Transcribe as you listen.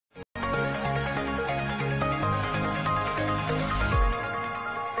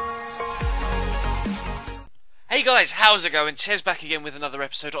Hey guys, how's it going? Ches back again with another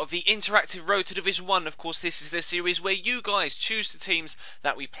episode of the interactive Road to Division 1. Of course, this is the series where you guys choose the teams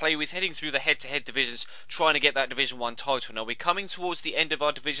that we play with, heading through the head-to-head divisions, trying to get that Division 1 title. Now, we're coming towards the end of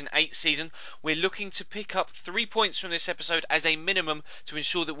our Division 8 season. We're looking to pick up 3 points from this episode as a minimum to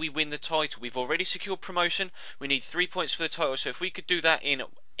ensure that we win the title. We've already secured promotion. We need 3 points for the title, so if we could do that in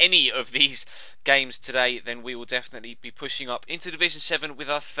any of these games today, then we will definitely be pushing up into Division 7 with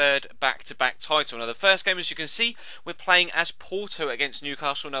our third back-to-back title. Now, the first game, as you can see, we're playing as Porto against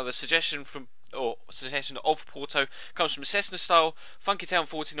Newcastle. Now, the suggestion of Porto comes from Cessna Style, Funky Town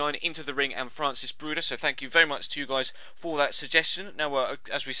 49, Into the Ring, and Francis Bruder. So thank you very much to you guys for that suggestion. Now,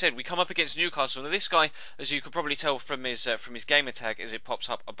 as we said, we come up against Newcastle. Now, this guy, as you can probably tell from his gamer tag, as it pops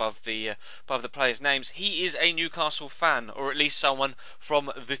up above the players' names, he is a Newcastle fan, or at least someone from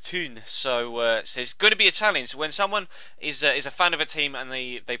the tune. So it's going to be a challenge when someone is a fan of a team and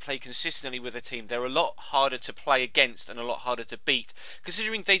they play consistently with a team. They're a lot harder to play against and a lot harder to beat,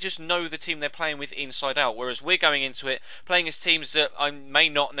 considering they just know the team they're playing with inside out, whereas we're going into it playing as teams that I may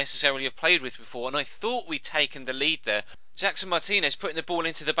not necessarily have played with before, and I thought we'd taken the lead there. Jackson Martinez putting the ball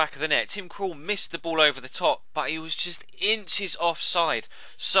into the back of the net. Tim Krul missed the ball over the top, but he was just inches offside.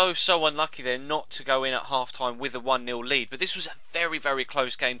 So unlucky there not to go in at half-time with a 1-0 lead. But this was a very, very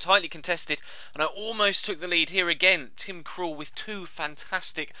close game, tightly contested, and I almost took the lead here again. Tim Krul with 2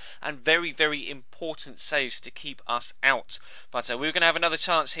 fantastic and very, very important saves to keep us out. But we were going to have another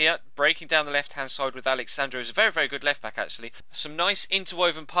chance here, breaking down the left-hand side with Alexandro. It's a very, very good left-back, actually. Some nice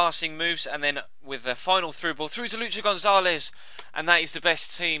interwoven passing moves, and then with the final through ball through to Lucha Gonzalez, and that is the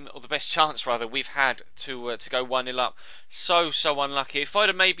best team, or the best chance rather, we've had to go 1-0 up. So unlucky. If I'd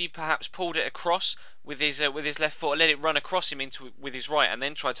have maybe perhaps pulled it across with his left foot, let it run across him with his right, and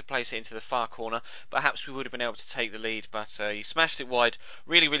then tried to place it into the far corner, perhaps we would have been able to take the lead. But he smashed it wide.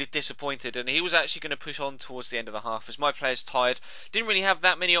 Really disappointed, and he was actually going to push on towards the end of the half as my players tired. Didn't really have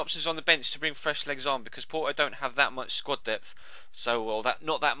that many options on the bench to bring fresh legs on because Porto don't have that much squad depth. So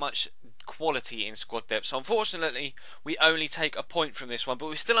not that much quality in squad depth. So unfortunately, we only take a point from this one, but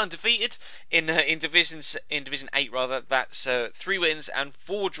we're still undefeated in Division 8 rather. That's 3 wins and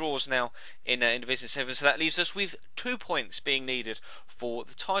 4 draws now in Division 7. So that leaves us with 2 points being needed for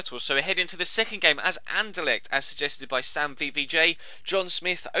the title. So we head into the second game as Anderlecht, as suggested by Sam VVJ, John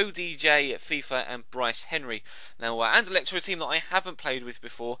Smith, ODJ, FIFA, and Bryce Henry. Now, Anderlecht are a team that I haven't played with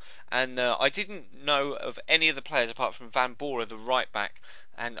before, and I didn't know of any of the players apart from Van Bora, the right back.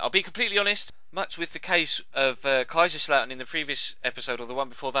 And I'll be completely honest, much with the case of Kaiserslautern in the previous episode, or the one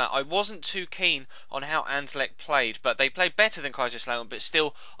before that, I wasn't too keen on how Anderlecht played, but they played better than Kaiserslautern, but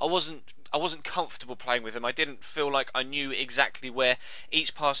still I wasn't comfortable playing with them. I didn't feel like I knew exactly where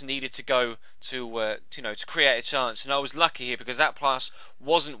each pass needed to go to create a chance. And I was lucky here because that pass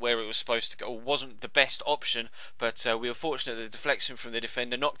wasn't where it was supposed to go, or wasn't the best option. But we were fortunate that the deflection from the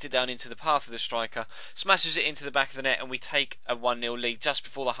defender knocked it down into the path of the striker, smashes it into the back of the net, and we take a 1-0 lead just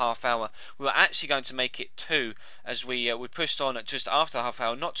before the half hour. We were actually going to make it 2 as we pushed on just after half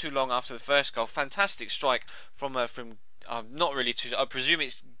hour, not too long after the first goal. Fantastic strike from not really too. I presume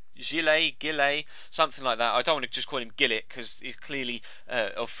it's Gillet, something like that. I don't want to just call him Gillet because he's clearly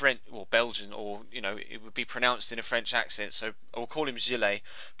of French or Belgian, or it would be pronounced in a French accent. So I'll call him Gillet.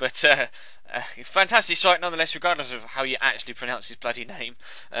 But fantastic strike nonetheless, regardless of how you actually pronounce his bloody name.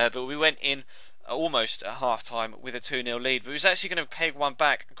 But we went in almost at half-time with a 2-0 lead, but he was actually going to peg one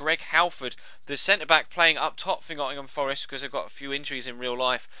back. Greg Halford, the centre-back, playing up top for Nottingham Forest because they've got a few injuries in real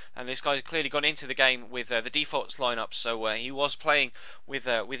life, and this guy's clearly gone into the game with the defaults lineup, so he was playing with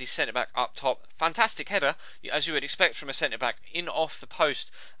his centre-back up top. Fantastic header, as you would expect from a centre-back, in off the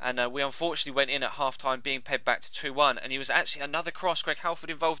post, and we unfortunately went in at half-time being pegged back to 2-1, and he was actually another cross. Greg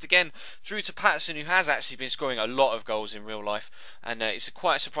Halford involved again through to Patterson, who has actually been scoring a lot of goals in real life, and it's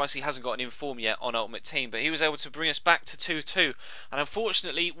quite a surprise he hasn't gotten in form yet on Ultimate Team, but he was able to bring us back to 2-2, and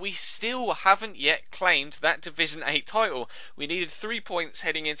unfortunately we still haven't yet claimed that Division 8 title. We needed 3 points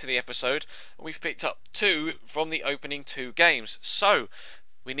heading into the episode, and we've picked up 2 from the opening 2 games, so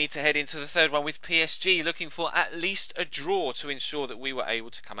we need to head into the third one with PSG, looking for at least a draw to ensure that we were able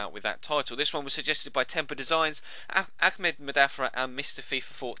to come out with that title. This one was suggested by Temper Designs, Ahmed Madafra, and Mr. FIFA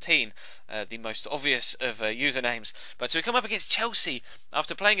 14, the most obvious of usernames. But so we come up against Chelsea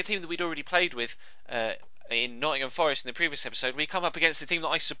after playing a team that we'd already played with in Nottingham Forest in the previous episode. We come up against the team that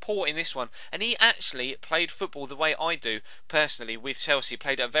I support in this one, and he actually played football the way I do personally with Chelsea.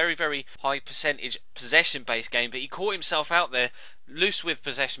 Played a very high percentage possession based game, but he caught himself out there loose with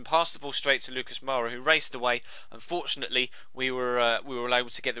possession, passed the ball straight to Lucas Moura, who raced away. Unfortunately, we were able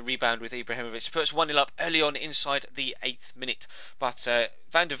to get the rebound with Ibrahimovic to put us 1-0 up early on inside the 8th minute. But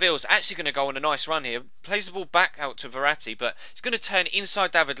Van der Veel's actually going to go on a nice run here. Plays the ball back out to Verratti, but he's going to turn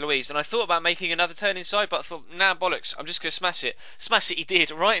inside David Luiz. And I thought about making another turn inside, but I thought, nah, bollocks, I'm just going to smash it. Smash it he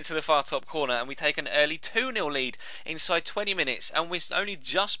did, right into the far top corner, and we take an early 2-0 lead inside 20 minutes. And we're only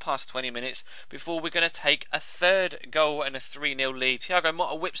just past 20 minutes before we're going to take a third goal and a 3-0 lead. Thiago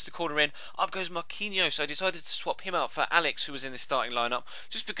Motta whips the corner in. Up goes Marquinhos. So I decided to swap him out for Alex, who was in the starting lineup,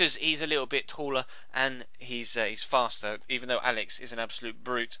 just because he's a little bit taller and he's faster. Even though Alex is an absolute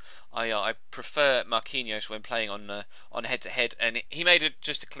brute, I prefer Marquinhos when playing on head-to-head, and he made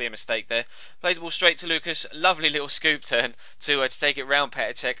just a clear mistake there. Played the ball straight to Lucas. Lovely little scoop turn to take it round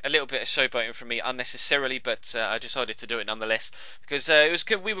Petr Cech. A little bit of showboating from me unnecessarily, but I decided to do it nonetheless because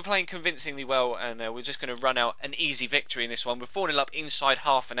we were playing convincingly well, and we're just going to run out an easy victory in this one. We're 4-0 up inside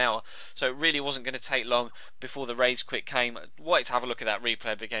half an hour, so it really wasn't going to take long before the rage quit came. I wanted to have a look at that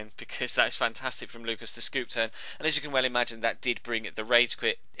replay again because that is fantastic from Lucas, the scoop turn, and as you can well imagine, that did bring the rage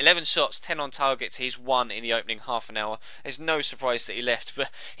quit. 11 shots, 10 on target. He's 1 in the opening half an hour. There's no surprise that he left, but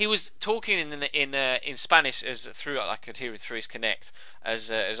he was talking in Spanish I could hear it through his Connect as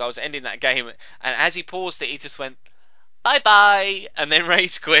I was ending that game, and as he paused it, he just went, bye bye, and then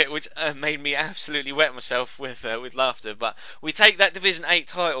rage quit, which made me absolutely wet myself with laughter. But we take that Division 8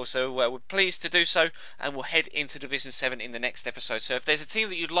 title, so we're pleased to do so, and we'll head into Division 7 in the next episode. So if there's a team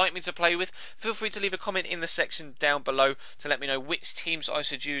that you'd like me to play with, feel free to leave a comment in the section down below to let me know which teams I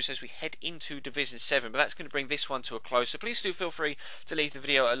should use as we head into Division 7. But that's going to bring this one to a close, so please do feel free to leave the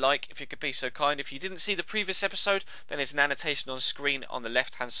video a like if you could be so kind. If you didn't see the previous episode, then there's an annotation on screen on the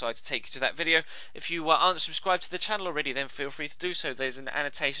left hand side to take you to that video. If you aren't subscribed to the channel already, then feel free to do so. There's an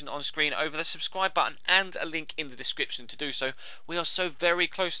annotation on screen over the subscribe button and a link in the description to do so. We are so very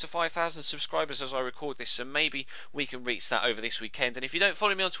close to 5,000 subscribers as I record this, so maybe we can reach that over this weekend. And if you don't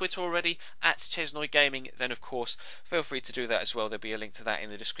follow me on Twitter already, at Chesnoy Gaming, then of course feel free to do that as well. There'll be a link to that in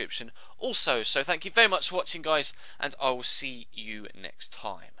the description also. So thank you very much for watching, guys, and I will see you next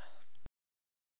time.